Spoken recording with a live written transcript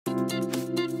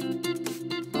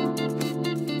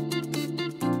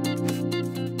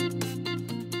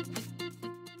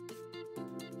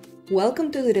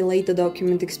Welcome to the Relayto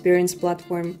document experience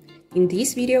platform. In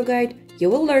this video guide, you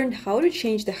will learn how to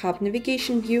change the hub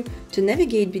navigation view to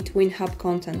navigate between hub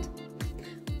content.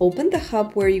 Open the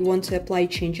hub where you want to apply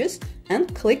changes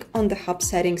and click on the hub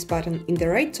settings button in the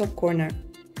right top corner.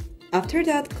 After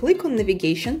that, click on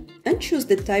navigation and choose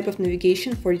the type of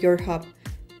navigation for your hub: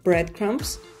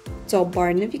 breadcrumbs, top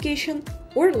bar navigation,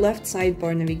 or left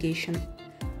sidebar navigation.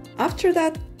 After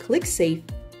that, click Save.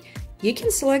 You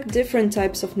can select different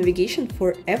types of navigation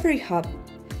for every hub.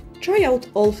 Try out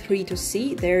all three to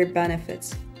see their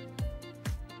benefits.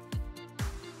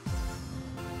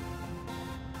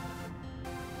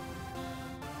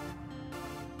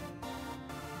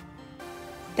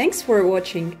 Thanks for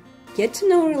watching! Get to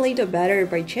know Relayto better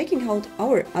by checking out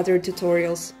our other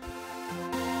tutorials.